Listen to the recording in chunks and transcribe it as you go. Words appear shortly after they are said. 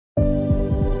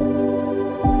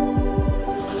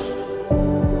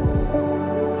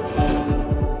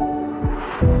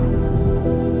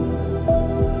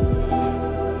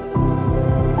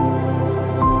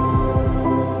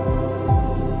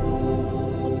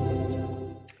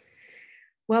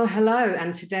Well, hello,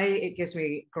 and today it gives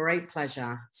me great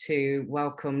pleasure to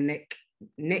welcome Nick.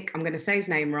 Nick, I'm going to say his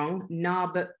name wrong.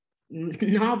 Narbutovskih.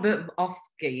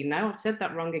 No, I've said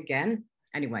that wrong again.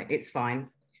 Anyway, it's fine.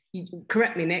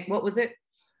 Correct me, Nick. What was it?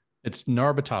 It's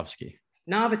Narbutovskih.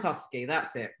 Narbutovskih.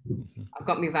 That's it. I've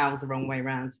got my vowels the wrong way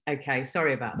around. Okay,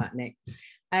 sorry about that, Nick.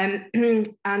 And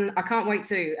I can't wait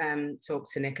to talk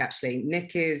to Nick. Actually,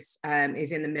 Nick is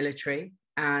in the military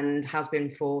and has been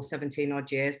for 17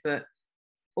 odd years, but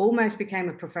almost became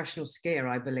a professional skier,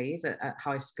 I believe, at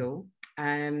high school.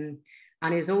 And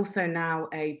is also now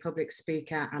a public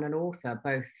speaker and an author,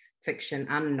 both fiction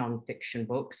and non-fiction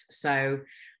books. So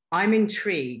I'm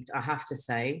intrigued, I have to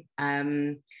say.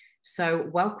 So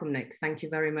welcome, Nick. Thank you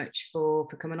very much for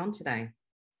coming on today.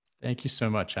 Thank you so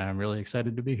much. I'm really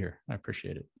excited to be here. I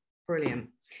appreciate it. Brilliant.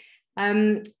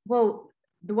 Well,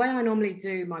 the way I normally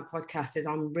do my podcast is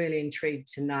I'm really intrigued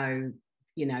to know,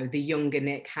 the younger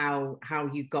Nick, how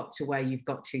you got to where you've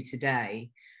got to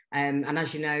today. And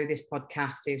as you know, this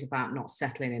podcast is about not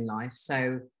settling in life.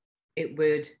 So it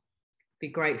would be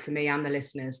great for me and the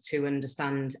listeners to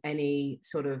understand any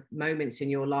sort of moments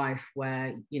in your life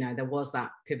where, there was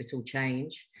that pivotal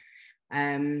change.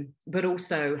 But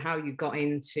also how you got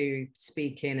into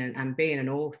speaking and being an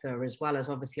author, as well as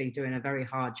obviously doing a very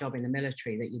hard job in the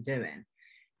military that you're doing.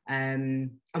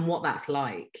 And what that's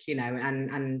like,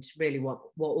 and really what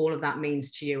all of that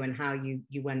means to you, and how you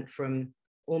went from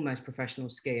almost professional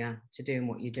skier to doing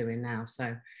what you're doing now.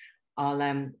 So I'll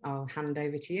hand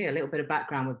over to you. A little bit of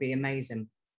background would be amazing.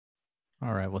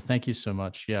 All right. Well, thank you so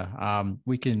much. Yeah.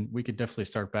 We could definitely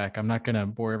start back. I'm not going to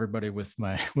bore everybody with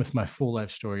my full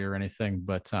life story or anything,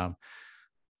 but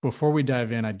before we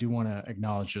dive in, I do want to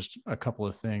acknowledge just a couple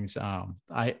of things.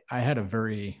 I had a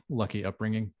very lucky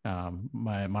upbringing.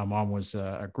 My mom was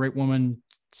a great woman,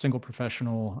 single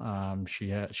professional. She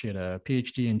had a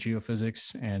PhD in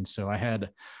geophysics, and so I had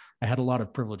a lot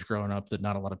of privilege growing up that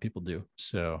not a lot of people do.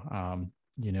 So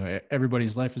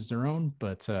everybody's life is their own,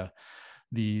 but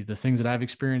the things that I've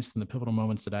experienced and the pivotal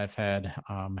moments that I've had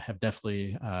have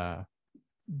definitely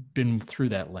been through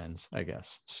that lens, I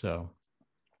guess. So.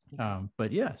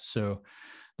 But yeah, so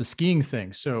the skiing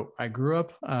thing. So I grew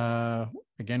up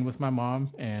again with my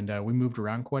mom, and we moved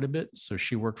around quite a bit. So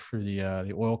she worked for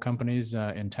the oil companies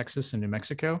in Texas and New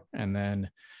Mexico, and then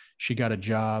she got a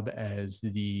job as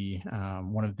the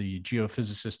one of the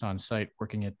geophysicists on site,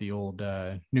 working at the old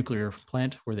nuclear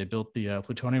plant where they built the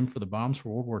plutonium for the bombs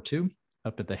for World War II,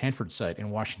 up at the Hanford site in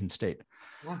Washington State.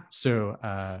 Wow.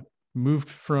 So moved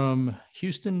from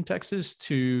Houston, Texas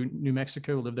to New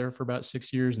Mexico, lived there for about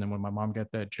 6 years. And then when my mom got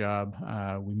that job,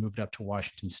 we moved up to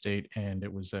Washington State, and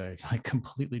it was a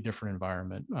completely different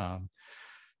environment.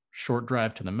 Short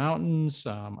drive to the mountains.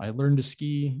 I learned to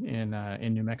ski in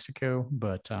New Mexico,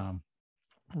 but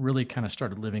really kind of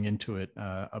started living into it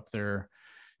up there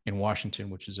in Washington,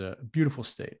 which is a beautiful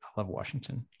state. I love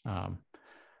Washington.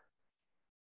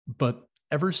 But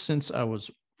ever since I was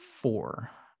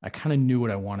 4, I kind of knew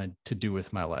what I wanted to do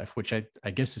with my life, which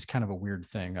I guess is kind of a weird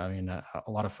thing. I mean, a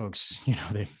lot of folks,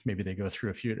 they go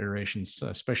through a few iterations,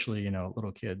 especially,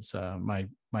 little kids. My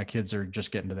kids are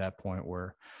just getting to that point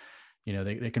where,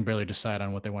 they can barely decide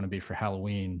on what they want to be for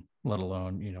Halloween, let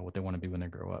alone, what they want to be when they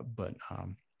grow up. But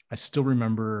I still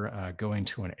remember going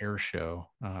to an air show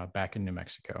back in New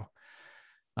Mexico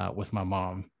with my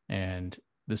mom. And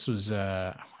this was,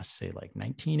 I want to say like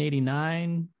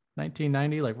 1989,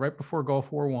 1990, like right before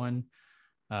Gulf War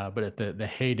I, but at the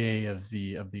heyday of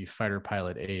the fighter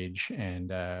pilot age.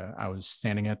 And I was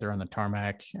standing out there on the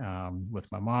tarmac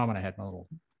with my mom, and I had my little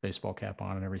baseball cap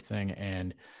on and everything.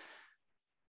 And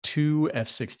 2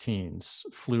 F-16s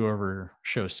flew over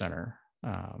Show Center.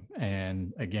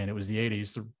 And again, it was the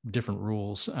 80s, the different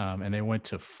rules. And they went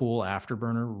to full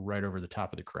afterburner right over the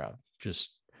top of the crowd.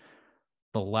 Just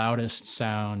the loudest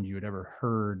sound you had ever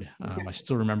heard. I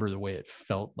still remember the way it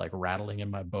felt, like rattling in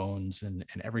my bones, and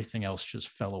everything else just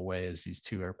fell away as these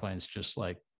 2 airplanes just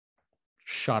like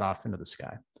shot off into the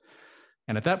sky.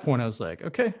 And at that point I was like,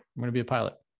 okay, I'm going to be a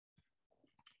pilot.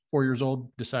 4 years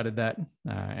old, decided that,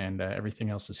 and everything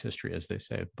else is history, as they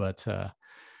say. But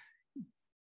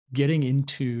getting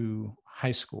into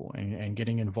high school and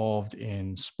getting involved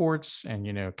in sports and,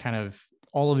 kind of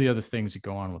all of the other things that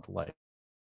go on with life,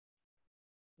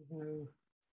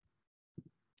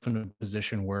 in a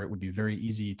position where it would be very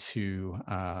easy to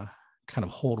kind of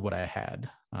hold what I had.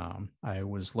 I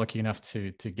was lucky enough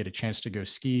to get a chance to go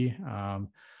ski.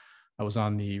 I was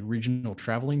on the regional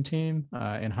traveling team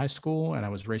in high school, and I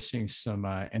was racing some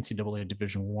NCAA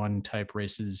Division I type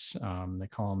races. They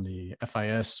call them the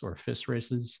FIS or FIS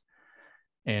races.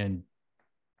 And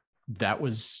that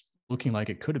was looking like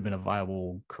it could have been a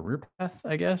viable career path,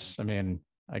 I guess. I mean,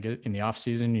 I get in the off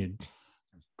season, you'd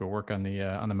go work on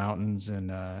the mountains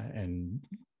and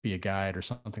be a guide or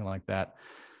something like that.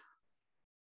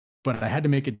 But I had to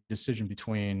make a decision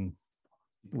between,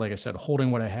 like I said,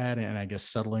 holding what I had and I guess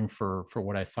settling for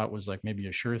what I thought was like maybe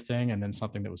a sure thing, and then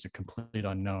something that was a complete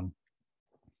unknown,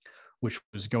 which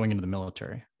was going into the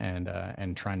military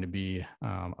and trying to be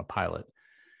a pilot.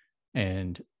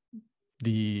 And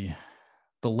the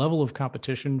level of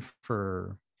competition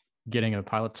for getting a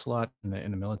pilot slot in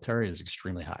the military is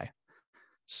extremely high.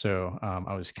 So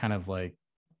I was kind of like,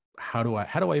 how do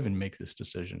I even make this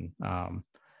decision?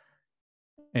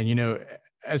 And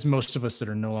as most of us that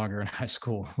are no longer in high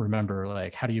school remember,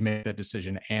 like, how do you make that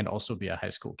decision and also be a high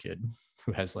school kid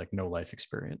who has like no life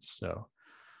experience? So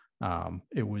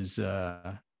it was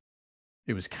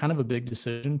kind of a big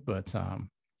decision, but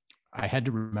I had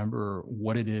to remember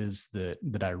what it is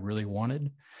that I really wanted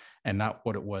and not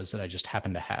what it was that I just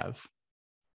happened to have.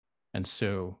 And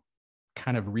so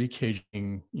kind of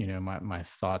recaging, my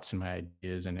thoughts and my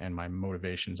ideas and my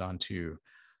motivations onto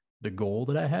the goal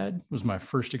that I had was my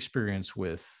first experience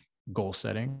with goal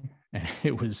setting. And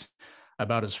it was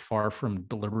about as far from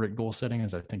deliberate goal setting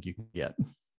as I think you can get.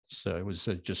 So it was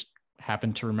just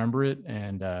happened to remember it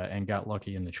and got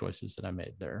lucky in the choices that I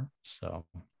made there. So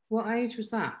What age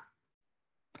was that?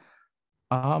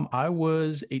 I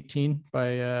was 18 by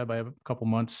a couple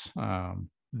months.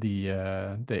 The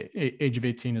age of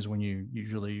 18 is when you're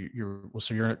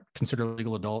considered a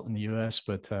legal adult in the US,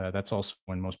 but that's also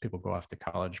when most people go off to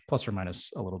college, plus or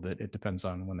minus a little bit. It depends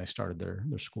on when they started their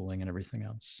schooling and everything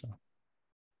else. So.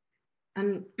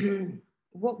 And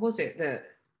what was it that,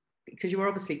 because you were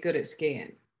obviously good at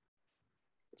skiing,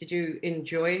 did you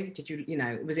enjoy,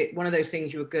 was it one of those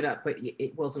things you were good at, but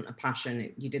it wasn't a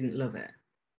passion, you didn't love it?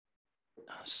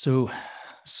 So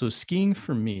skiing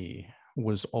for me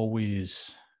was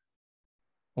always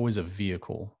a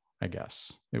vehicle, I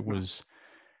guess. It was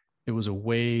a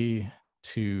way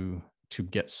to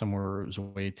get somewhere. It was a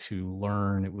way to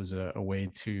learn. It was a way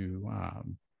to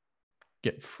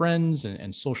get friends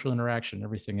and social interaction,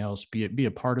 everything else, be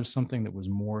a part of something that was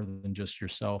more than just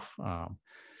yourself.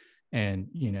 And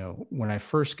when I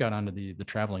first got onto the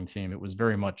traveling team, it was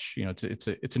very much,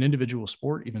 it's an individual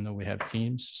sport, even though we have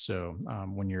teams. So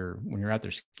when you're out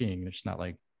there skiing, it's not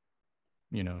like,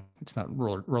 it's not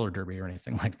roller derby or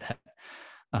anything like that.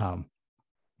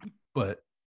 But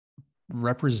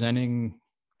representing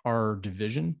our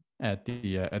division at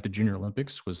the Junior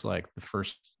Olympics was like the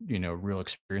first, real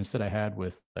experience that I had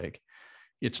with, like,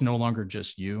 it's no longer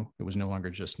just you. It was no longer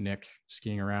just Nick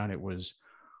skiing around. It was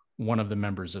one of the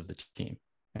members of the team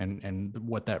and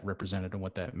what that represented and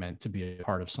what that meant to be a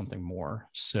part of something more.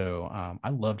 So I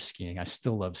loved skiing. I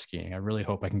still love skiing. I really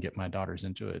hope I can get my daughters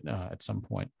into it at some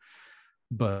point.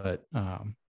 But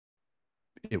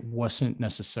it wasn't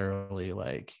necessarily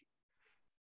like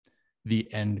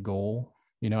the end goal.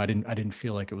 I didn't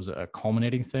feel like it was a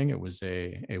culminating thing. It was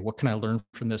a what can I learn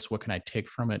from this? What can I take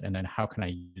from it? And then how can I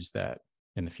use that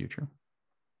in the future?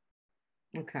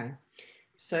 Okay.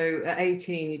 So at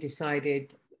 18, you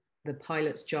decided the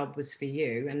pilot's job was for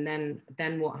you. And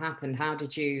then what happened? How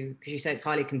did you, because you say it's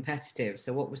highly competitive.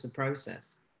 So what was the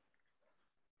process?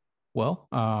 Well,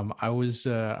 I was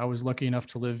lucky enough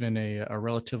to live in a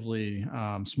relatively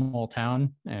small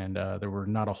town, and there were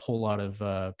not a whole lot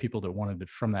of people that wanted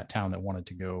from that town that wanted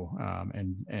to go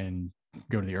and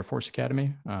go to the Air Force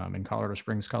Academy in Colorado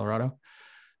Springs, Colorado.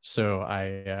 So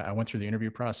I went through the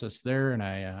interview process there, and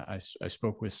I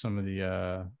spoke with some of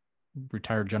the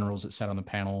retired generals that sat on the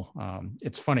panel.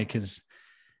 It's funny because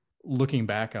looking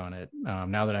back on it,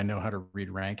 now that I know how to read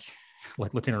rank,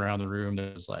 like looking around the room,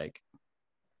 there's like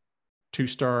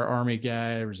 2-star Army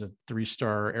guy, there was a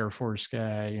 3-star Air Force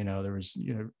guy, there was,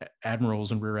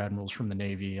 admirals and rear admirals from the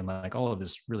Navy, and like all of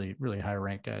this really, really high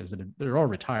rank guys they're all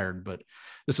retired, but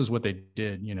this is what they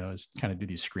did, is kind of do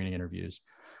these screening interviews.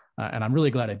 And I'm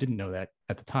really glad I didn't know that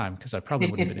at the time, because I probably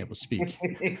wouldn't have been able to speak.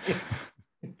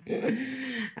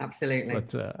 Absolutely.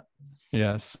 But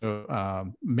yeah,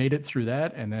 so made it through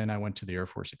that. And then I went to the Air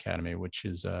Force Academy, which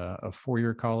is a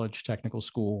 4-year college technical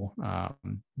school.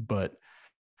 But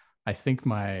I think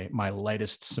my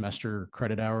lightest semester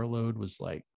credit hour load was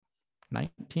like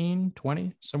 19,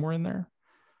 20, somewhere in there.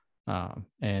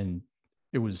 And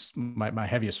it was my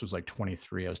heaviest was like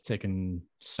 23. I was taking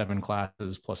 7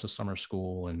 classes plus a summer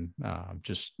school, and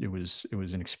just it was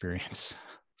an experience.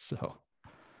 So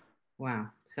wow.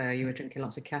 So you were drinking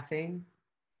lots of caffeine?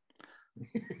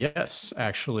 Yes,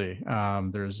 actually,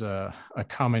 there's a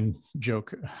common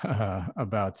joke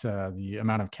about the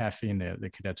amount of caffeine that the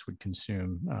cadets would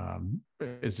consume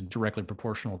is directly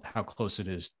proportional to how close it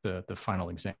is to the final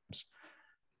exams.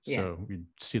 Yeah. So we'd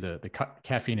see the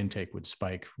caffeine intake would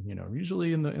spike,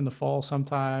 usually in the fall,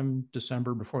 sometime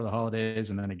December before the holidays,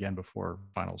 and then again before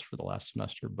finals for the last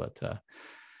semester. But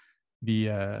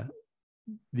the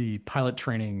the pilot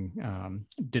training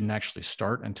didn't actually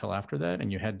start until after that,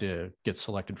 and you had to get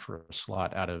selected for a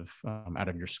slot out of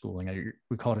your schooling.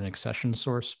 We call it an accession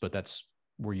source, but that's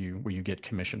where you get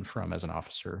commissioned from as an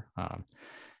officer.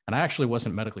 And I actually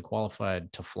wasn't medically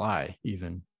qualified to fly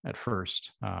even at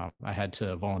first. I had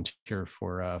to volunteer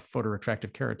for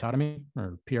photoretractive keratotomy,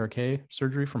 or PRK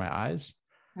surgery, for my eyes.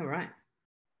 All right.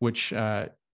 Which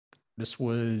this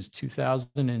was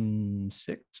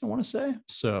 2006, I want to say.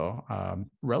 So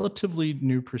relatively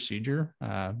new procedure,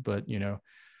 but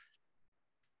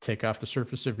take off the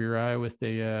surface of your eye with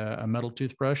a metal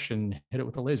toothbrush and hit it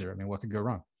with a laser. I mean, what could go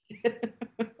wrong?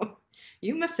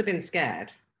 You must have been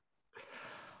scared.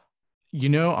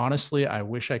 Honestly, I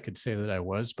wish I could say that I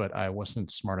was, but I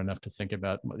wasn't smart enough to think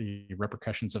about the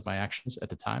repercussions of my actions at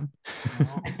the time.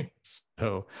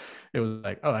 So it was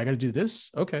like, oh, I got to do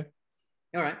this. Okay.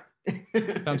 All right.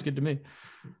 Sounds good to me.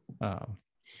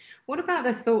 What about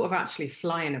the thought of actually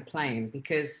flying a plane?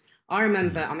 Because I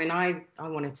remember, I mean, I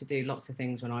wanted to do lots of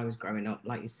things when I was growing up.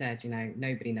 Like you said,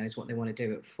 nobody knows what they want to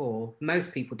do it for.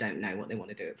 Most people don't know what they want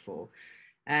to do it for.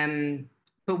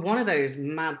 But one of those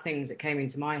mad things that came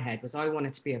into my head was I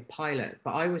wanted to be a pilot,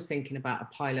 but I was thinking about a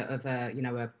pilot of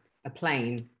a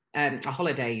plane, a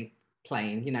holiday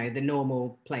plane, the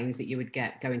normal planes that you would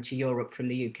get going to Europe from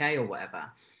the UK or whatever.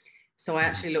 So I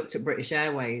actually looked at British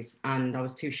Airways, and I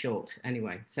was too short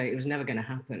anyway. So it was never going to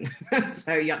happen.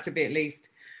 So you had to be at least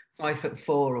 5'4"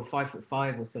 or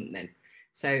 5'5" or something.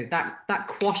 So that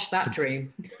quashed that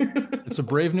dream. It's a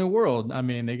brave new world. I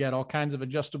mean, they got all kinds of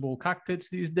adjustable cockpits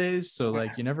these days. So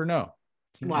you never know.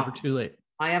 It's never too late.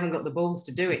 I haven't got the balls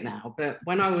to do it now, but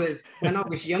when I was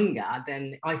younger,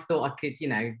 then I thought I could,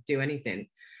 do anything.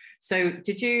 So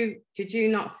did you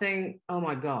not think, oh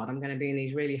my God, I'm going to be in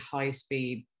these really high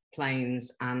speed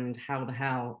planes, and how the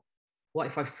hell, what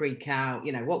if I freak out?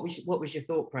 What was your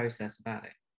thought process about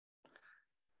it?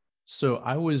 So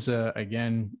I was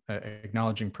again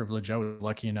acknowledging privilege. I was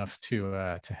lucky enough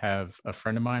to have a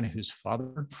friend of mine whose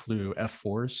father flew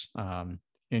F4s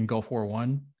in Gulf War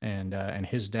I, and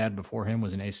his dad before him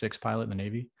was an A6 pilot in the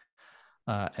Navy,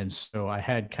 and so I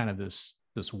had kind of this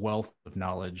wealth of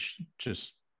knowledge.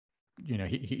 Just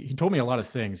he told me a lot of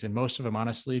things, and most of them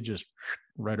honestly just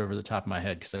right over the top of my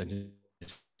head, because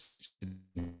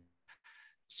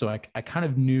so I kind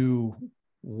of knew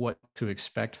what to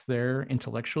expect there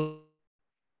intellectually.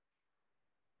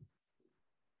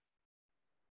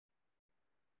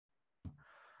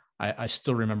 I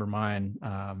still remember mine.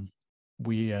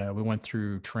 We went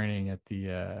through training at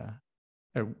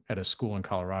at a school in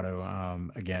Colorado.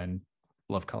 Again,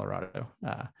 love Colorado.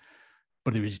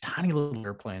 But there was tiny little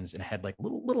airplanes, and it had like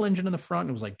little engine in the front.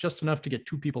 And it was like just enough to get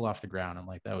two people off the ground. And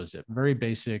like, that was it. Very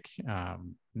basic,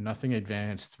 nothing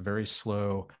advanced, very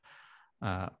slow.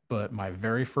 But my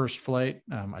very first flight,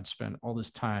 I'd spent all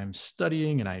this time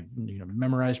studying, and I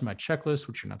memorized my checklist,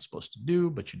 which you're not supposed to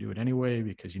do, but you do it anyway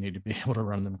because you need to be able to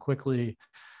run them quickly.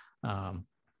 And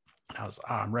I was,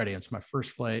 I'm ready. It's my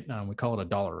first flight. We call it a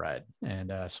dollar ride.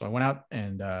 And so I went out,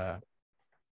 and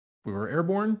we were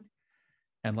airborne.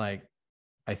 And like,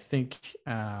 I think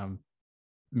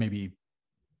maybe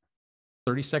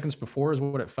 30 seconds before is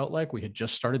what it felt like, we had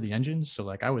just started the engine. So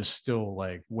like, I was still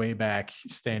like way back,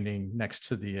 standing next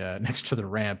to the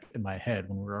ramp in my head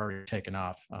when we were already taking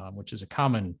off, which is a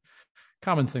common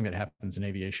thing that happens in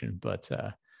aviation. But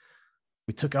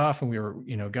we took off, and we were,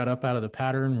 got up out of the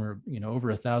pattern. We're, over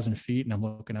 1,000 feet, and I'm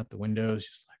looking out the windows,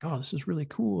 just like, oh, this is really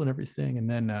cool and everything. And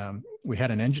then we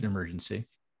had an engine emergency,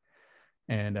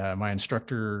 and my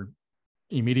instructor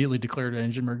immediately declared an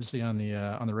engine emergency on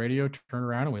the radio, turned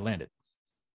around, and we landed.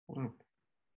 Wow.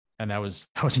 And that was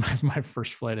my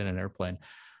first flight in an airplane.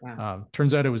 Wow.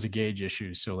 Turns out it was a gauge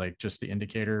issue. So like, just the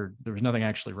indicator, there was nothing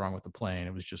actually wrong with the plane.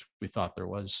 It was just, we thought there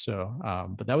was. So,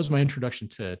 but that was my introduction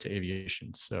to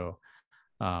aviation. So,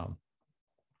 and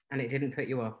it didn't put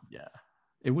you off. Yeah,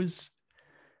 it was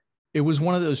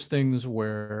one of those things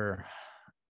where,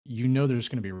 there's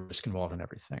going to be risk involved in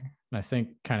everything. And I think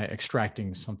kind of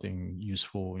extracting something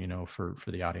useful, for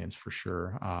the audience, for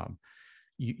sure.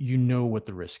 What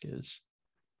the risk is,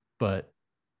 but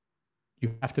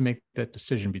you have to make that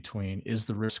decision between, is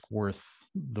the risk worth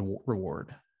the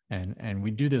reward? And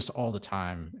we do this all the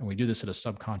time, and we do this at a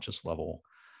subconscious level.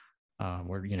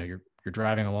 where, you're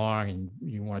driving along and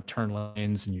you want to turn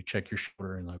lanes and you check your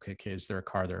shoulder and like, okay, is there a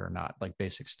car there or not? Like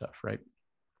basic stuff, right?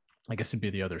 I guess it'd be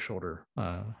the other shoulder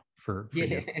for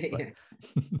you.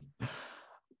 But,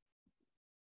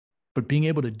 but being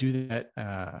able to do that,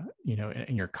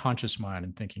 in your conscious mind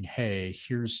and thinking, hey,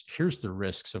 here's the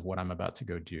risks of what I'm about to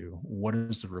go do. What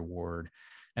is the reward?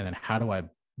 And then how do I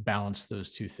balance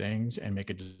those two things and make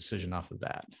a decision off of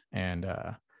that? And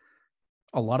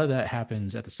a lot of that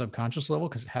happens at the subconscious level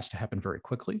because it has to happen very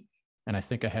quickly. And I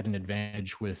think I had an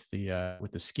advantage with the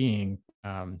skiing,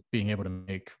 being able to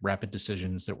make rapid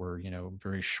decisions that were,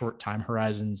 very short time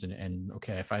horizons. And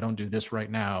okay, if I don't do this right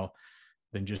now,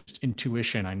 then just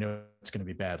intuition, I know it's going to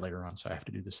be bad later on, so I have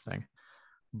to do this thing.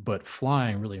 But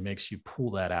flying really makes you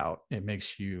pull that out. It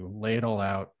makes you lay it all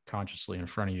out consciously in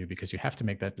front of you because you have to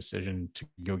make that decision to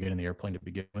go get in the airplane to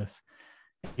begin with.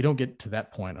 You don't get to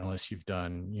that point unless you've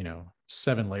done,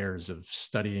 7 layers of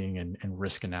studying and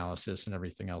risk analysis and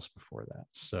everything else before that.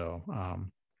 So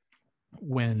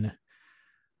when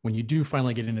you do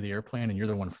finally get into the airplane and you're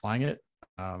the one flying it,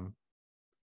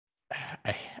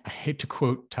 I hate to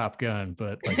quote Top Gun,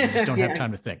 but like you just don't have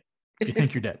time to think. If you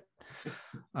think, you're dead.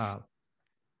 Not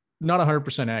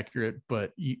 100% accurate,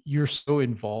 but you're so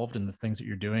involved in the things that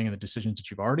you're doing and the decisions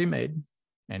that you've already made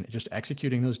and just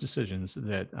executing those decisions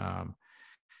that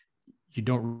you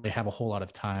don't really have a whole lot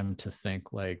of time to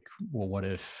think like, well, what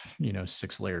if,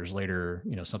 6 layers later,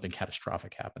 something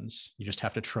catastrophic happens? You just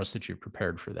have to trust that you're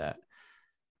prepared for that.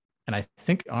 And I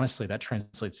think honestly, that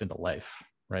translates into life.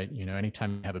 Right?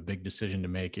 Anytime you have a big decision to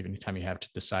make, anytime you have to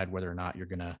decide whether or not you're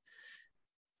going to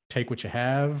take what you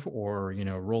have or,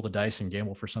 roll the dice and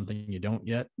gamble for something you don't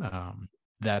yet,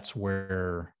 that's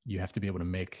where you have to be able to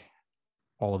make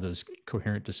all of those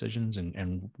coherent decisions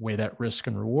and weigh that risk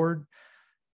and reward,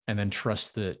 and then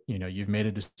trust that, you've made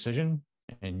a decision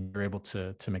and you're able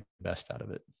to make the best out of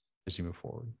it as you move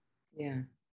forward. Yeah.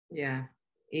 Yeah.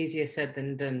 Easier said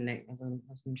than done, Nick, as I'm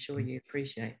sure you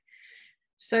appreciate.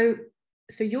 So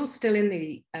you're still in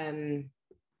the,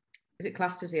 is it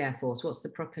classed as the Air Force? What's the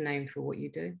proper name for what you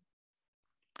do?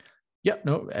 Yeah,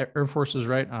 no, Air Force is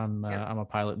right. I'm a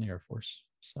pilot in the Air Force.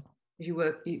 So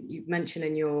you mentioned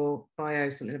in your bio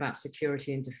something about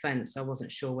security and defense. I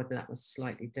wasn't sure whether that was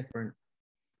slightly different.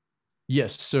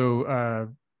 Yes. So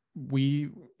I'm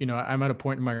at a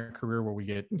point in my career where we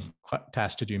get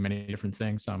tasked to do many different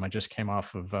things. I just came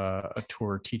off of a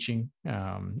tour teaching,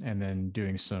 and then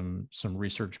doing some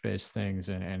research-based things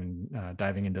and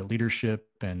diving into leadership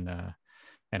and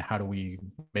how do we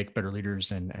make better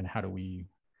leaders and how do we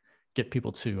get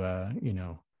people to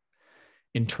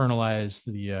internalize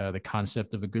the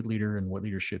concept of a good leader and what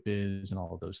leadership is and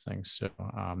all of those things. So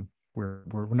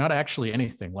we're not actually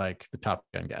anything like the Top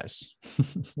Gun guys.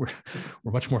 we're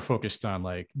much more focused on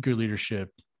like good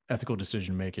leadership, ethical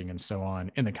decision making, and so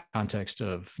on in the context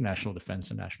of national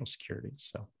defense and national security.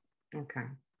 So okay,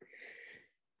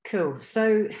 cool.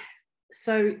 So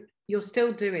you're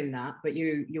still doing that, but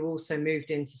you also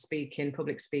moved into speaking,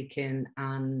 public speaking,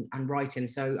 and writing.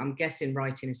 So I'm guessing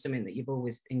writing is something that you've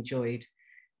always enjoyed.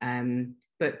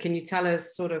 But can you tell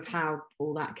us sort of how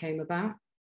all that came about?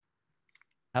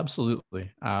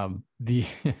 Absolutely. The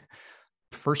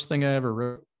first thing I ever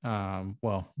wrote,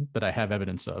 that I have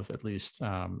evidence of, at least,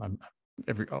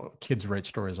 kids write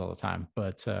stories all the time,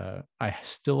 but I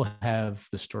still have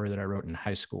the story that I wrote in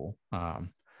high school.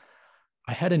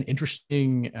 I had an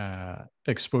interesting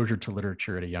exposure to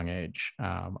literature at a young age.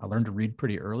 I learned to read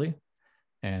pretty early,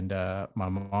 and my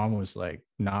mom was like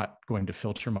not going to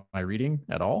filter my reading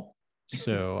at all.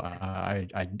 So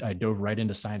I dove right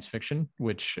into science fiction,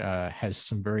 which has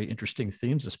some very interesting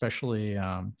themes, especially,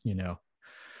 I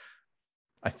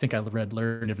think I read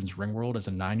Larry Niven's Ringworld as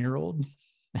a 9-year-old.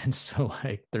 And so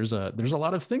like there's a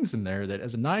lot of things in there that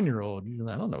as a 9-year-old,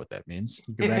 I don't know what that means.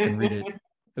 You go back and read it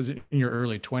as in your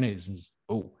early 20s and just,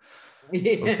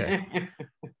 okay.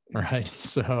 All right.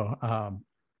 So,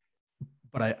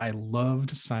 but I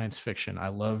loved science fiction. I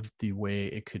loved the way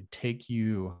it could take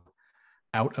you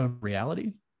out of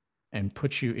reality and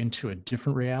put you into a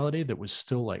different reality that was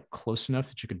still like close enough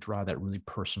that you could draw that really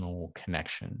personal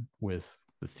connection with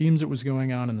the themes that was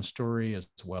going on in the story, as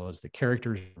well as the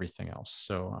characters, everything else.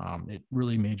 So it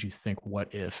really made you think,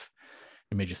 what if?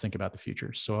 It made you think about the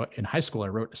future. So in high school, I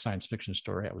wrote a science fiction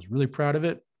story. I was really proud of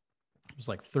it. It was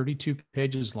like 32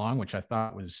 pages long, which I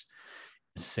thought was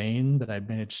insane that I'd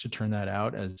managed to turn that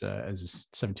out as a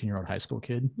 17-year-old high school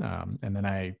kid. And then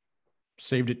I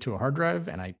saved it to a hard drive.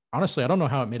 And I don't know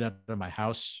how it made it out of my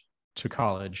house to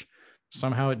college.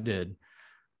 Somehow it did.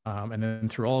 And then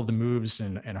through all of the moves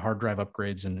and hard drive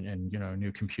upgrades and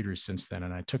new computers since then.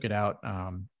 And I took it out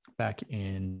back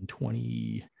in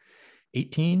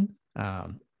 2018.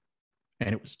 And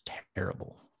it was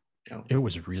terrible. Oh. It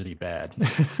was really bad.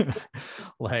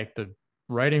 Like the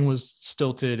writing was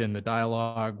stilted and the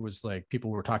dialogue was like people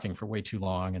were talking for way too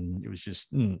long, and it was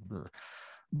just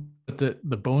but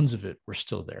the bones of it were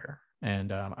still there.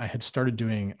 And I had started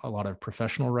doing a lot of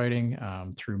professional writing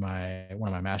through one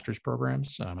of my master's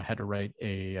programs. I had to write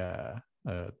a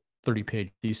 30-page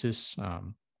thesis,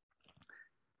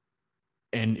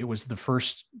 and it was the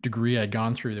first degree I'd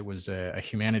gone through that was a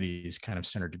humanities kind of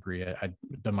centered degree. I'd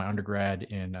done my undergrad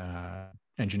in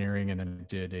engineering, and then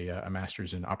did a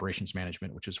master's in operations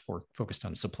management, which is focused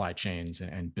on supply chains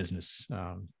and business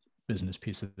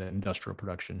piece of the industrial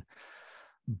production.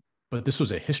 But this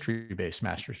was a history-based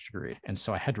master's degree, and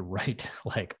so I had to write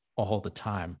like all the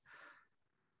time.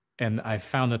 And I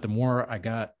found that the more I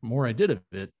did of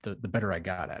it, the better I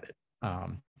got at it.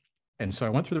 And so I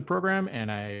went through the program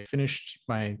and I finished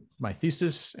my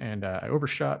thesis, and I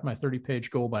overshot my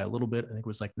 30-page goal by a little bit. I think it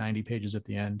was like 90 pages at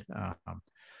the end.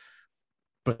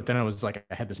 But then I was like,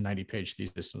 I had this 90-page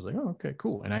thesis. I was like, oh, okay,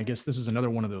 cool. And I guess this is another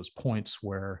one of those points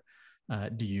where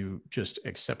do you just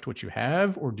accept what you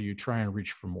have, or do you try and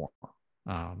reach for more?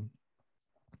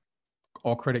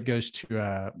 All credit goes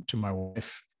to my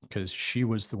wife, because she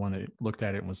was the one that looked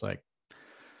at it and was like,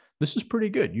 this is pretty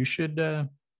good. You should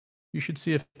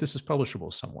see if this is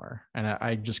publishable somewhere. And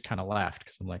I just kind of laughed,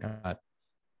 because I'm like,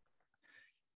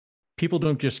 people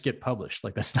don't just get published.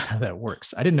 Like, that's not how that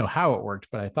works. I didn't know how it worked,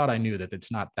 but I thought I knew that it's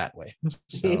not that way.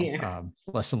 So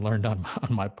lesson learned on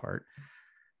my part.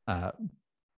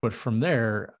 But from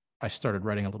there, I started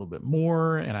writing a little bit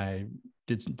more, and I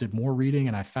did more reading.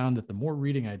 And I found that the more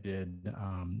reading I did,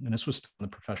 and this was on the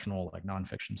professional, like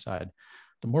nonfiction side,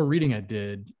 the more reading I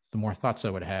did, the more thoughts I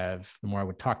would have, the more I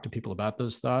would talk to people about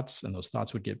those thoughts, and those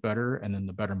thoughts would get better. And then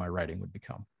the better my writing would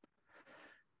become.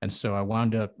 And so I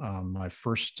wound up, my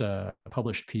first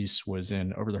published piece was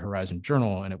in Over the Horizon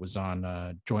Journal, and it was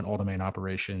on joint all-domain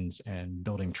operations and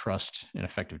building trust in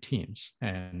effective teams.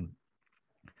 And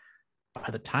by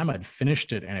the time I'd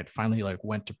finished it and it finally like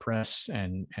went to press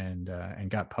and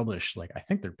got published, like I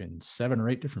think there'd been 7 or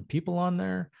 8 different people on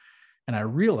there. And I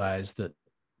realized that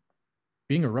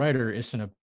being a writer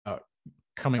isn't about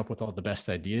coming up with all the best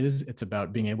ideas. It's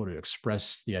about being able to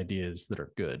express the ideas that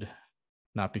are good,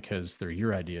 not because they're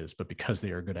your ideas, but because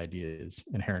they are good ideas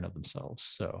inherent of themselves.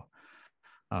 So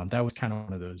that was kind of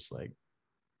one of those like,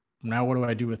 now what do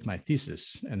I do with my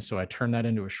thesis? And so I turned that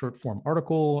into a short form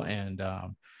article and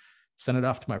sent it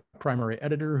off to my primary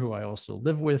editor, who I also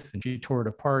live with, and she tore it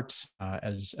apart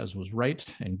as was right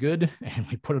and good, and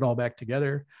we put it all back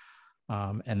together.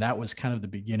 And that was kind of the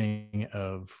beginning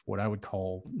of what I would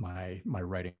call my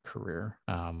writing career,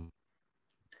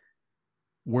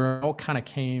 where it all kind of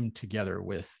came together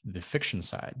with the fiction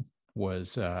side.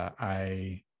 Was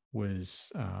I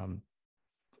was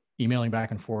emailing back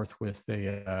and forth with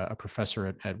a professor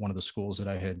at one of the schools that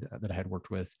I had worked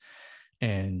with.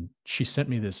 And she sent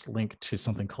me this link to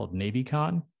something called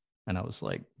NavyCon. And I was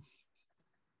like,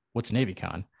 what's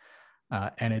NavyCon?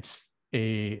 And it's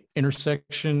a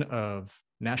intersection of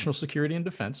national security and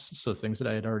defense. So things that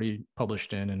I had already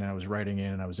published in and I was writing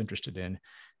in and I was interested in,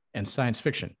 and science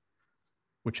fiction,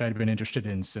 which I'd been interested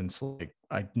in since like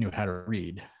I knew how to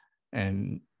read.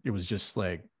 And it was just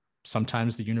like,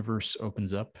 sometimes the universe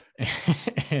opens up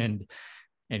and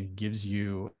gives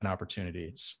you an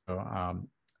opportunity. So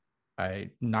I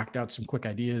knocked out some quick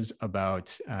ideas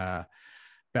about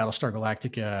Battlestar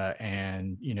Galactica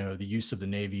and, the use of the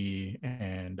Navy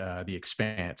and The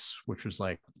Expanse, which was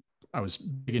like, I was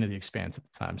big into The Expanse at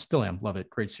the time. Still am. Love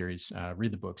it. Great series.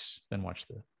 Read the books, then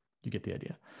you get the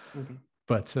idea. Mm-hmm.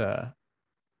 But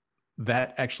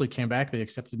that actually came back. They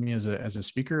accepted me as a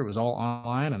speaker. It was all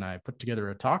online, and I put together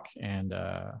a talk and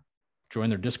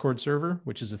joined their Discord server,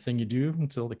 which is a thing you do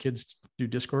until the kids do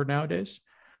Discord nowadays.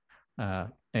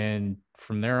 And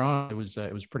from there on, it was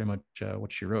pretty much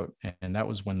what she wrote, and that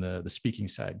was when the speaking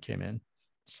side came in.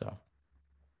 So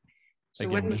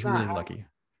again, when was that? Really lucky.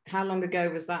 How long ago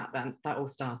was that then? That all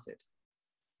started.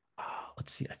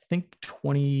 Let's see. I think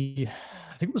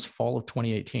it was fall of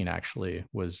 2018. Actually,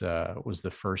 was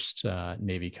the first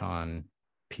NavyCon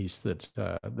piece that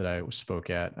I spoke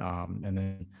at, and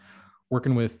then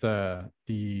working with the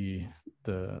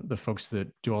folks that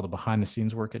do all the behind the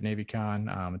scenes work at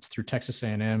NavyCon. It's through Texas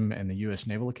A&M and the U.S.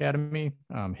 Naval Academy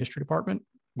history department,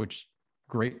 which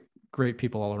great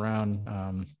people all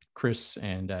around. Chris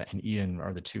and Ian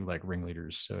are the two like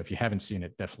ringleaders. So if you haven't seen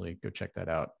it, definitely go check that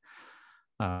out.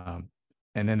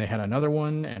 And then they had another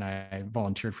one, and I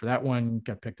volunteered for that one.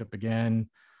 Got picked up again,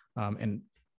 and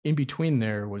in between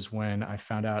there was when I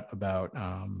found out about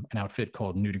an outfit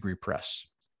called New Degree Press.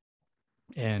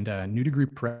 And New Degree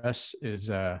Press is,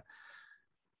 to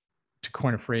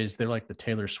coin a phrase, they're like the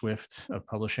Taylor Swift of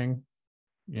publishing.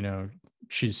 You know,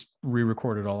 she's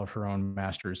re-recorded all of her own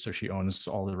masters, so she owns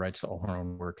all the rights to all her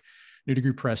own work. New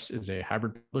Degree Press is a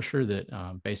hybrid publisher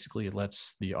that basically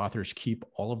lets the authors keep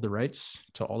all of the rights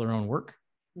to all their own work,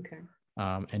 Okay.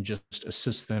 and just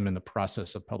assists them in the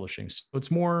process of publishing. So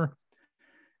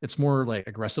it's more like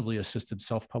aggressively assisted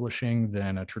self-publishing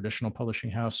than a traditional publishing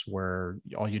house, where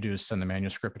all you do is send the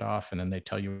manuscript off and then they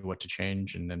tell you what to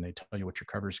change, and then they tell you what your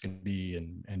cover is going to be,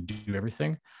 and do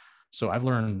everything. So I've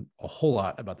learned a whole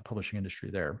lot about the publishing industry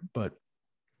there. But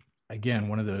again,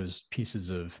 one of those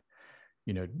pieces of,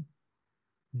 you know,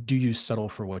 do you settle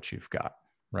for what you've got,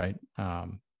 right?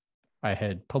 I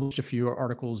had published a few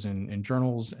articles in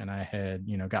journals, and I had,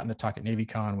 you know, gotten to talk at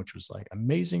NavyCon, which was like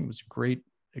amazing. It was a great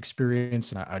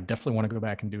experience, and I definitely want to go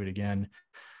back and do it again.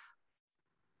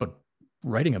 But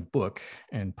writing a book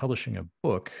and publishing a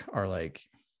book are like,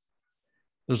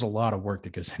 there's a lot of work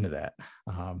that goes into that.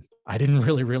 I didn't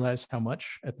really realize how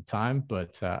much at the time,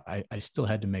 but I still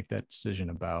had to make that decision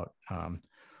about,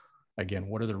 again,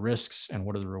 what are the risks and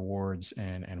what are the rewards,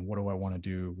 and what do I want to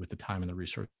do with the time and the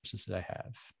resources that I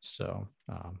have? So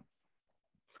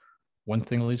one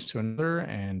thing leads to another,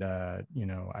 and you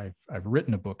know, I've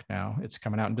written a book now. It's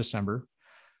coming out in December,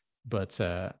 but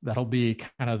that'll be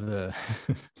kind of the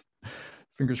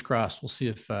fingers crossed. We'll see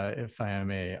if I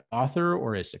am a author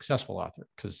or a successful author,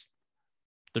 because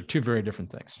they're two very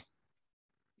different things.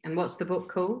 And what's the book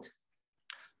called?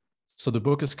 So the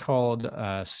book is called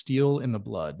Steel in the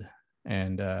Blood,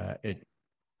 and it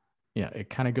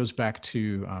kind of goes back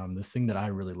to the thing that I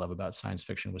really love about science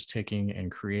fiction, was taking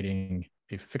and creating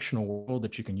a fictional world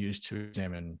that you can use to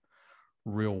examine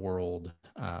real world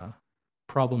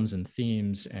problems and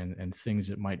themes and things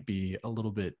that might be a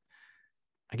little bit,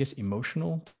 I guess,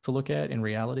 emotional to look at in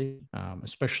reality,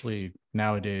 especially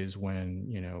nowadays when,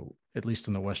 you know, at least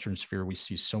in the Western sphere, we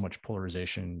see so much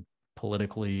polarization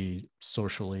politically,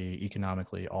 socially,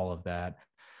 economically, all of that.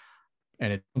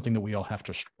 And it's something that we all have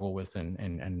to struggle with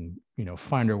and you know,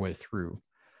 find our way through.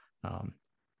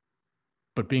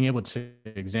 But being able to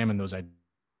examine those ideas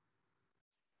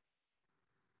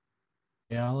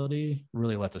reality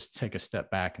really lets us take a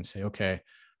step back and say, okay,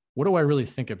 what do I really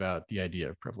think about the idea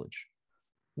of privilege?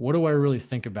 What do I really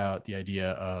think about the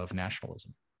idea of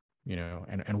nationalism? You know,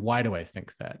 and why do I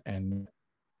think that? And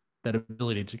that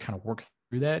ability to kind of work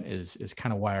through that is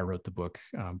kind of why I wrote the book.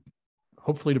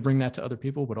 Hopefully to bring that to other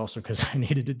people, but also because I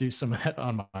needed to do some of that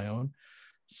on my own.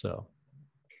 So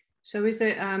is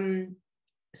it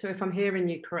so if I'm hearing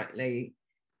you correctly,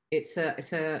 it's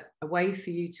a way for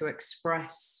you to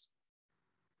express,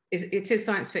 it is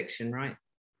science fiction, right?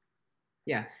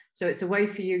 Yeah. So it's a way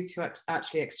for you to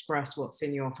actually express what's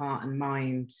in your heart and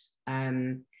mind,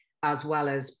 as well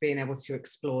as being able to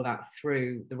explore that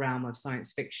through the realm of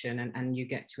science fiction, and you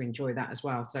get to enjoy that as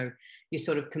well. So you're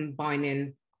sort of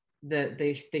combining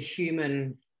the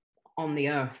human on the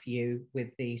earth you with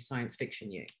the science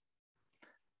fiction you.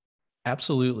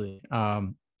 Absolutely.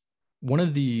 One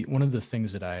of the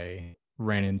things that I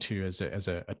ran into as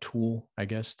a tool, I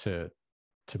guess, to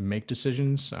make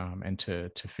decisions, and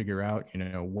to figure out, you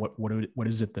know, what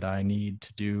is it that I need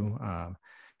to do,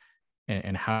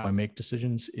 and how I make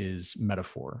decisions, is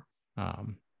metaphor.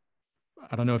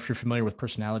 I don't know if you're familiar with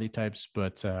personality types,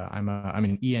 but I'm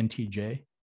an ENTJ,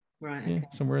 Right. Okay.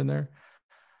 somewhere in there.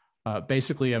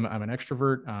 Basically, I'm an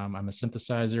extrovert. I'm a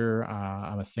synthesizer.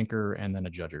 I'm a thinker, and then a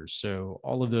judger. So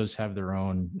all of those have their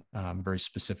own very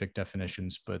specific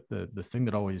definitions. But the thing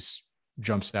that always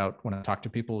jumps out when I talk to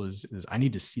people is I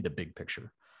need to see the big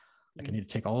picture. Like, I need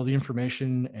to take all of the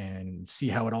information and see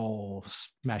how it all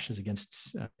smashes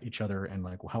against each other, and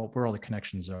like where all the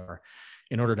connections are,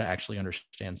 in order to actually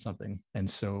understand something. And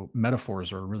so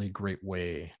metaphors are a really great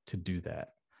way to do that.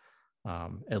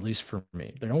 At least for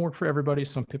me. They don't work for everybody.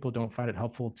 Some people don't find it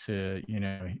helpful to, you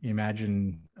know,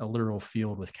 imagine a literal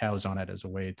field with cows on it as a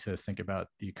way to think about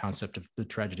the concept of the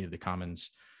tragedy of the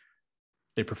commons.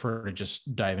 They prefer to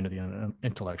just dive into the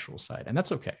intellectual side, and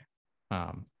that's okay.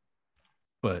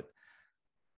 But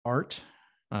art,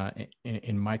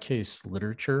 in my case,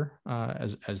 literature,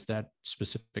 as that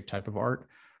specific type of art,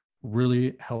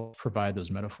 really helps provide those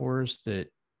metaphors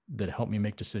that help me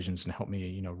make decisions and help me,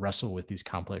 you know, wrestle with these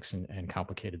complex and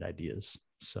complicated ideas.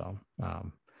 So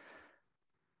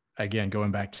again,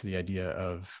 going back to the idea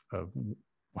of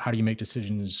how do you make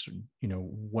decisions, you know,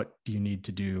 what do you need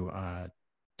to do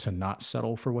to not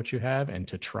settle for what you have and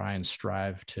to try and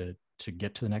strive to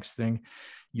get to the next thing?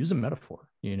 Use a metaphor,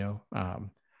 you know.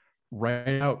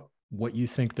 write out what you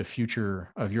think the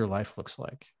future of your life looks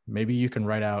like. Maybe you can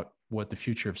write out what the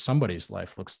future of somebody's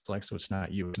life looks like. So it's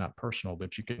not you, it's not personal,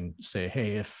 but you can say,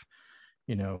 hey, if,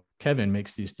 Kevin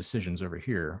makes these decisions over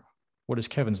here, what does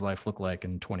Kevin's life look like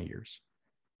in 20 years?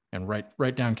 And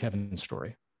write down Kevin's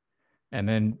story. And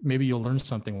then maybe you'll learn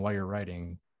something while you're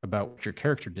writing about what your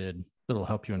character did that'll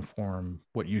help you inform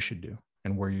what you should do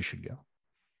and where you should go.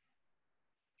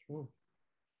 Cool.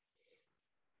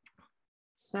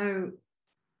 So,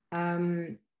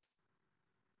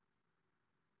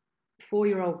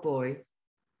 4-year-old boy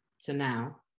to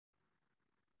now,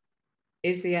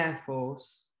 is the Air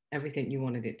Force everything you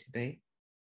wanted it to be?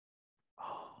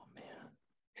 Oh, man.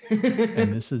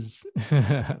 And this is,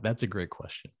 that's a great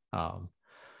question. I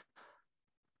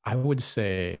would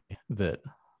say that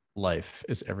life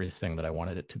is everything that I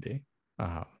wanted it to be.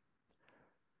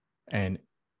 And,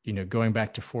 going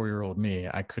back to 4-year-old me,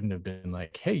 I couldn't have been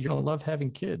like, hey, you're going to love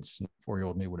having kids. And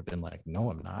 4-year-old me would have been like, no,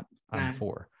 I'm not. I'm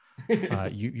 4.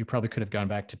 You probably could have gone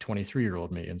back to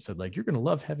 23-year-old me and said, like, you're going to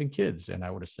love having kids. And I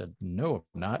would have said, no,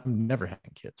 I'm not. I'm never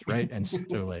having kids. Right. And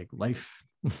so like life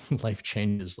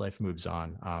changes, life moves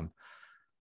on.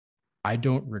 I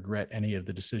don't regret any of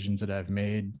the decisions that I've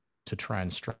made to try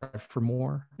and strive for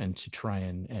more and to try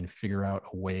and figure out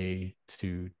a way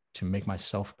to make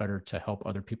myself better, to help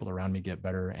other people around me get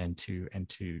better, and to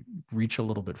reach a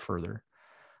little bit further.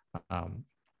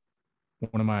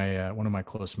 One of my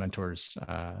close mentors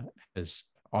has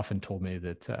often told me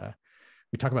that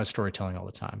we talk about storytelling all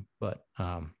the time, but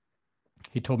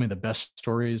he told me the best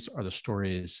stories are the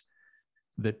stories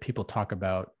that people talk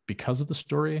about because of the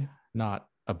story, not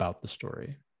about the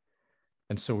story.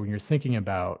 And so when you're thinking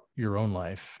about your own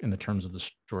life in the terms of the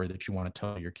story that you want to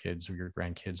tell your kids or your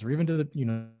grandkids, or even to the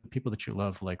people that you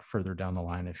love, like further down the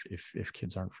line, if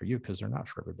kids aren't for you, because they're not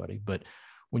for everybody, but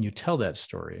when you tell that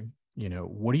story,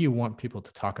 what do you want people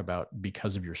to talk about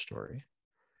because of your story?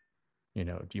 Do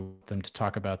you want them to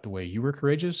talk about the way you were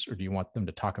courageous, or do you want them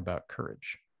to talk about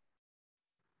courage?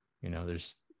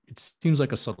 It seems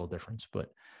like a subtle difference, but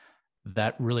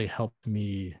that really helped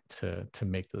me to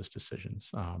make those decisions.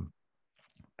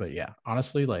 But yeah,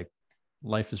 honestly, like,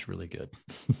 life is really good.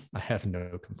 I have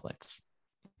no complaints.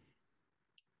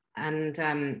 And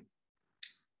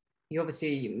you're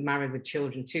obviously married with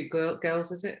children, 2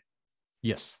 girls, is it?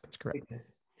 Yes, that's correct.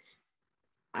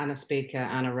 And a speaker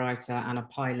and a writer and a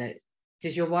pilot.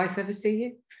 Did your wife ever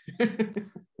see you?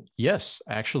 Yes,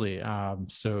 actually.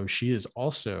 So she is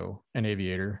also an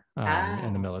aviator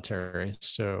in the military.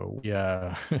 So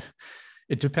yeah,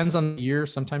 it depends on the year.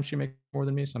 Sometimes she makes more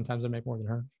than me. Sometimes I make more than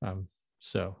her.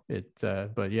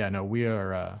 But yeah, no,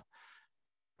 we're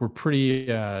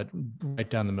pretty right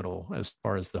down the middle as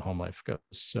far as the home life goes.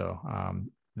 So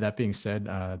that being said,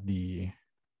 the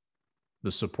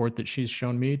support that she's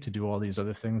shown me to do all these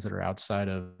other things that are outside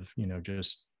of,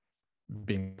 just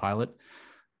being a pilot,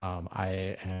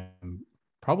 I am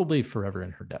probably forever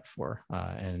in her debt for,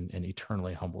 and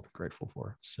eternally humbled and grateful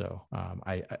for. So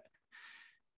I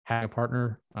having a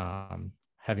partner,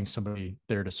 having somebody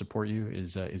there to support you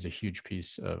is a huge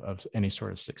piece of any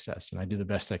sort of success. And I do the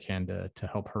best I can to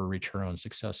help her reach her own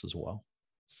success as well.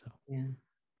 So yeah,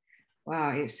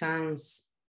 wow,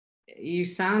 you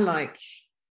sound like,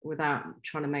 without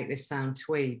trying to make this sound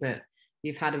twee, but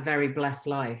you've had a very blessed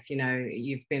life.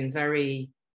 You've been very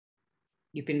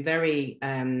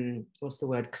what's the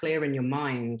word, clear in your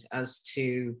mind as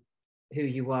to who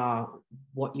you are,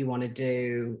 what you want to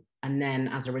do, and then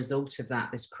as a result of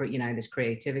that, this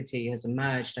creativity has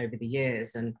emerged over the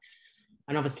years, and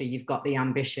obviously you've got the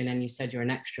ambition, and you said you're an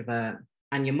extrovert,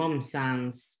 and your mum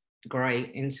sounds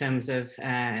great in terms of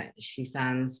she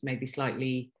sounds maybe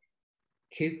slightly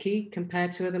kooky compared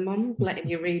to other mums, letting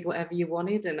you read whatever you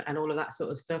wanted and all of that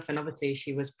sort of stuff. And obviously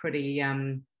she was pretty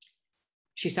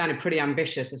she sounded pretty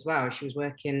ambitious as well. She was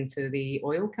working for the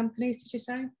oil companies, did you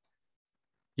say?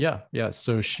 Yeah.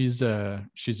 So she's a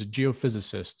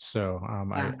geophysicist. So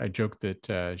I joke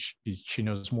that she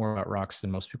knows more about rocks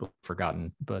than most people have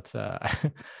forgotten. But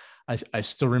I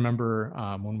still remember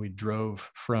when we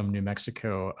drove from New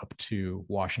Mexico up to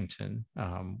Washington.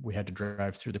 We had to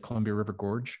drive through the Columbia River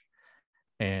Gorge,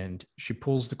 and she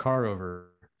pulls the car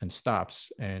over and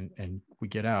stops, and we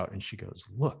get out, and she goes,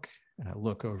 "Look," and I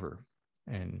look over,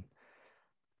 and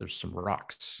there's some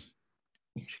rocks.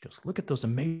 And she goes, "Look at those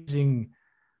amazing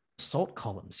salt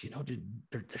columns,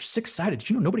 they're 6-sided. Did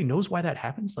you know nobody knows why that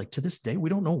happens? Like, to this day, we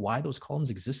don't know why those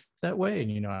columns exist that way."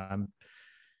 And I'm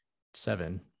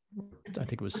 7, I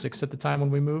think it was 6 at the time when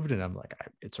we moved, and I'm like,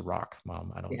 it's a rock,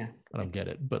 Mom. I don't get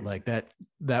it. But like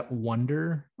that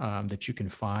wonder that you can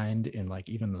find in like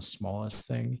even the smallest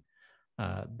thing,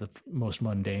 the most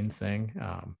mundane thing.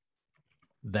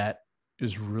 That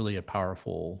is really a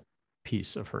powerful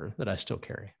piece of her that I still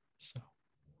carry. So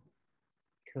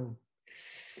cool.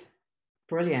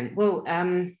 Brilliant. Well,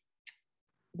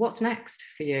 what's next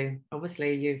for you?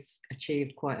 Obviously, you've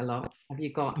achieved quite a lot. Have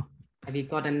you got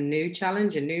a new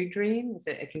challenge, a new dream? Is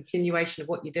it a continuation of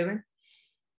what you're doing?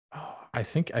 Oh, I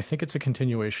think it's a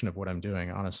continuation of what I'm doing,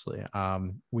 honestly.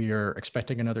 We are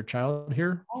expecting another child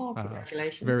here. Oh,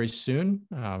 congratulations. Very soon.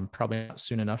 Probably not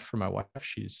soon enough for my wife.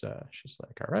 She's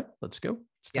like, all right, let's go.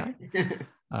 It's time.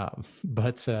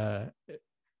 But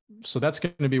so that's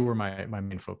going to be where my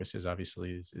main focus is,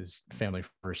 obviously, is family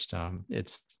first.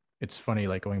 It's funny,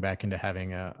 like going back into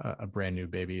having a brand new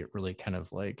baby, it really kind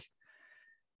of like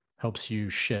helps you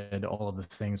shed all of the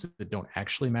things that don't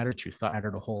actually matter, that you thought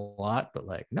mattered a whole lot, but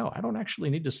like, no, I don't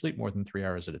actually need to sleep more than 3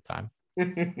 hours at a time.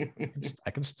 I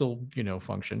can still,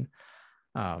 function.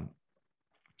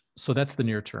 So that's the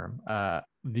near term.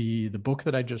 The book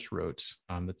that I just wrote,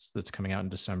 that's coming out in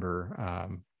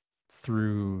December,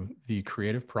 through the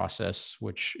creative process,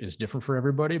 which is different for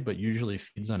everybody, but usually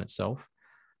feeds on itself.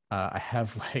 I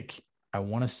have I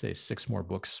want to say 6 more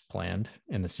books planned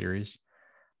in the series.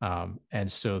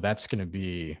 And so that's going to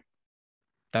be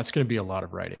a lot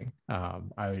of writing.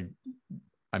 I'm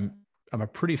a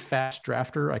pretty fast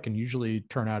drafter. I can usually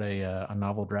turn out a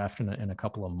novel draft in a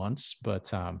couple of months,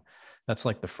 but that's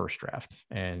like the first draft.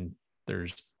 And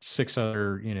there's 6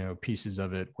 other, pieces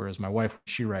of it. Whereas my wife,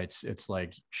 she writes, it's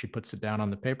like she puts it down on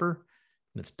the paper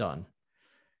and it's done.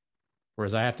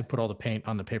 Whereas I have to put all the paint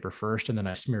on the paper first, and then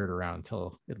I smear it around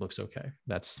until it looks okay.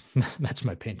 That's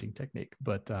my painting technique.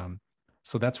 But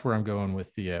so that's where I'm going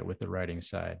with the writing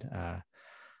side.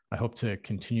 I hope to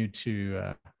continue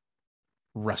to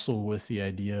wrestle with the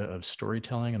idea of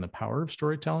storytelling and the power of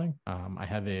storytelling. I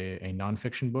have a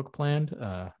nonfiction book planned.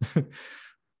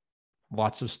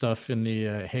 Lots of stuff in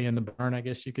the hay in the barn, I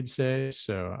guess you could say.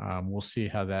 So we'll see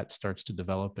how that starts to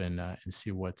develop and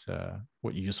see what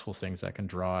useful things I can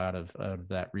draw out of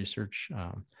that research,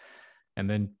 and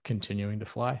then continuing to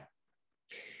fly.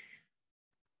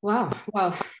 Wow.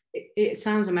 Well, it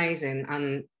sounds amazing.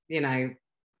 And,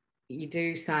 you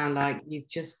do sound like you've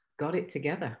just got it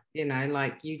together,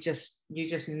 like you just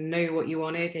knew what you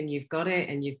wanted and you've got it,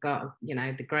 and you've got,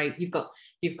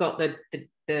 you've got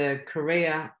the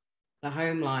career, the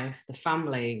home life, the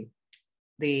family,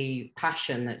 the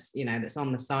passion that's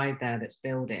on the side there that's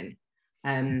building.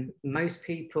 Most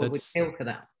people would kill for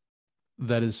that.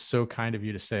 That is so kind of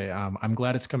you to say. I'm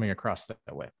glad it's coming across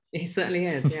that way. It certainly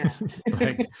is, yeah.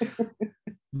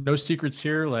 No secrets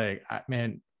here.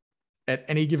 Man, at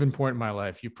any given point in my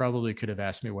life, you probably could have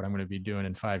asked me what I'm going to be doing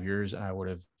in 5 years, and I would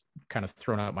have kind of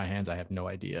thrown out my hands. I have no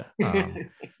idea.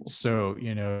 So,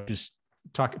 just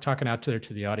talking out to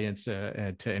the audience,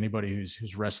 and to anybody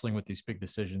who's wrestling with these big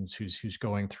decisions, who's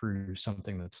going through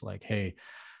something that's like, hey,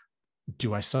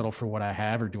 do I settle for what I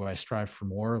have, or do I strive for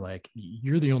more? Like,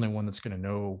 you're the only one that's going to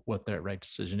know what that right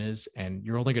decision is, and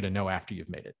you're only going to know after you've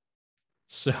made it.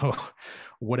 So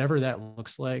whatever that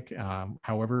looks like,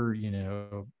 however,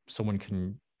 someone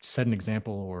can set an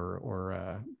example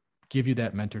or give you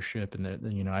that mentorship, and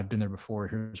that, I've been there before,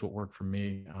 here's what worked for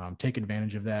me. Take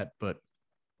advantage of that, but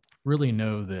really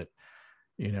know that,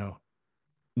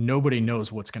 nobody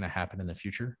knows what's going to happen in the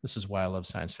future. This is why I love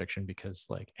science fiction, because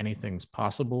like anything's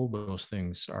possible, but most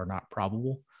things are not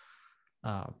probable.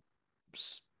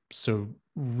 So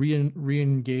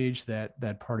re-engage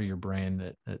that part of your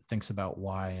brain that thinks about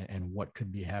why and what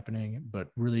could be happening, but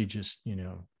really just,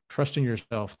 trust in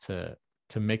yourself to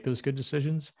make those good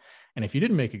decisions. And if you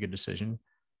didn't make a good decision,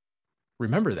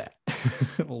 remember that,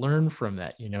 learn from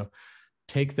that,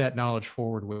 take that knowledge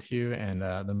forward with you. And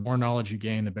the more knowledge you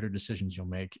gain, the better decisions you'll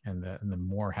make, and the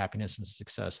more happiness and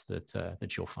success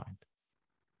that you'll find.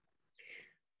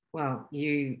 Well,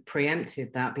 you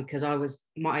preempted that, because I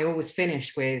always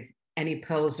finish with any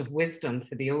pearls of wisdom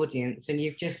for the audience, and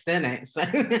you've just done it. So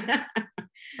that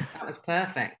was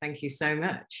perfect. Thank you so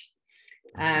much.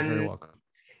 You're very welcome.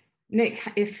 Nick,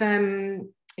 if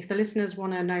the listeners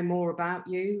want to know more about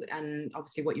you and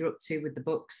obviously what you're up to with the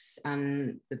books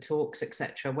and the talks,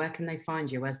 etc., where can they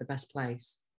find you? Where's the best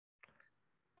place?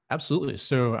 Absolutely.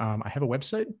 So I have a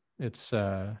website. It's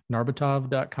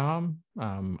Narbutov.com.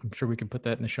 I'm sure we can put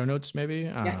that in the show notes, maybe.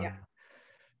 Yeah.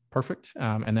 Perfect.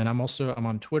 And then I'm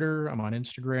on Twitter. I'm on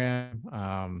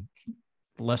Instagram.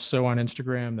 Less so on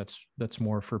Instagram. That's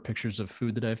more for pictures of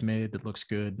food that I've made that looks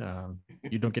good.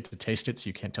 You don't get to taste it, so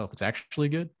you can't tell if it's actually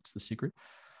good. It's the secret.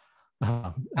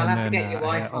 I'll have to get your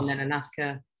wife on then and ask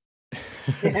her.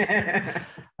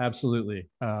 Absolutely.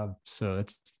 So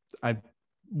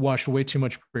watched way too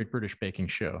much Great British Baking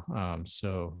Show.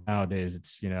 So nowadays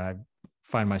it's, I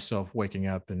find myself waking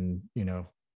up and,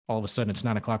 all of a sudden it's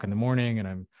 9 o'clock in the morning and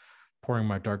I'm pouring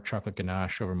my dark chocolate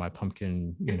ganache over my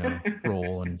pumpkin,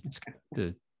 roll, and it's got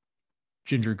the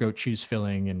ginger goat cheese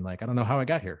filling. And like, I don't know how I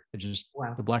got here. It just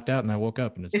I blacked out and I woke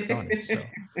up and it's done. So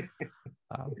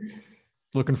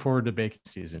looking forward to baking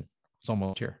season. It's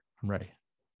almost here. I'm ready.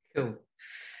 Cool.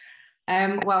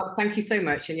 Well, thank you so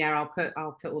much. And yeah, I'll put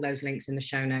all those links in the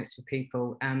show notes for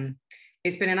people.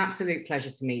 It's been an absolute pleasure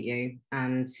to meet you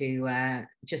and to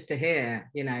just to hear,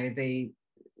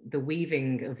 the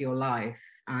weaving of your life.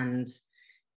 And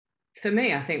for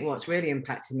me, I think what's really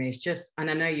impacted me is just, and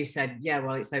I know you said, yeah,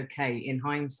 well, it's okay in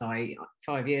hindsight.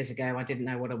 5 years ago, I didn't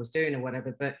know what I was doing or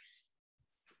whatever, but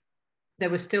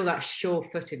there was still that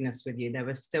sure-footedness with you. There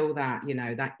was still that,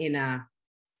 that inner,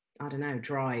 I don't know,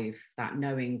 drive, that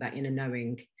knowing, that inner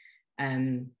knowing,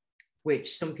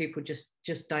 which some people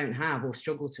just don't have or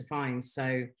struggle to find.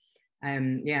 So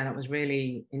yeah, that was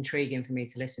really intriguing for me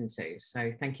to listen to.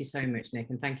 So thank you so much,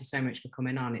 Nick. And thank you so much for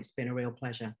coming on. It's been a real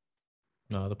pleasure.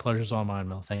 No, the pleasure's all mine,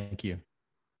 Mel. Thank you.